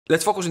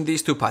Let's focus on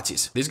these two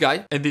patches, this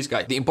guy and this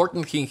guy. The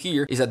important thing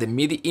here is that the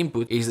MIDI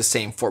input is the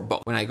same for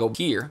both. When I go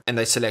here and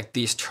I select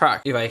this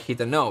track, if I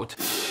hit a note,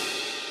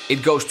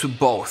 it goes to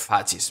both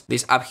patches.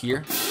 This up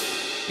here,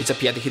 it's a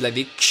piano hit like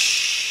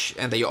this,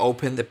 and then you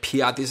open the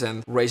piatis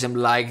and raise them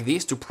like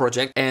this to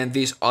project, and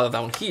this other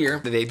down here,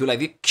 they do like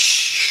this.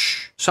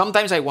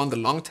 Sometimes I want the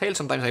long tail,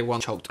 sometimes I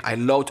want choked. I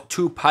load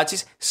two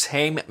patches,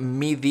 same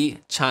MIDI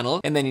channel,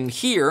 and then in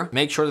here,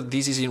 make sure that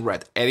this is in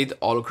red. Edit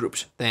all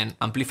groups. Then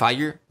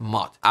amplifier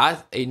mod.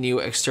 Add a new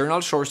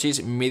external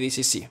sources MIDI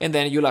CC, and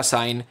then you'll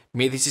assign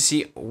MIDI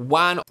CC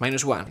 1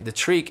 minus 1. The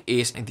trick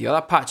is in the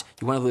other patch,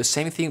 you want to do the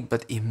same thing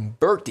but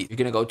invert it. You're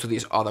gonna go to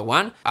this other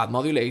one, add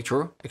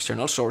modulator,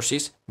 external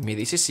sources,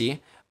 MIDI CC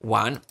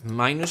 1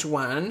 minus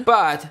 1,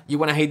 but you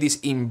want to hit this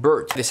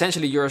invert.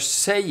 Essentially, you're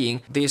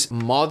saying this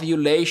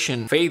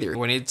modulation fader,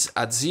 when it's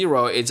at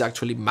 0, it's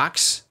actually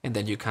max, and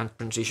then you can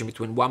transition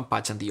between one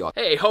patch and the other.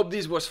 Hey, hope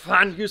this was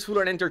fun, useful,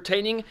 and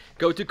entertaining.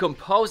 Go to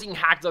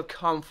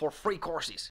composinghack.com for free courses.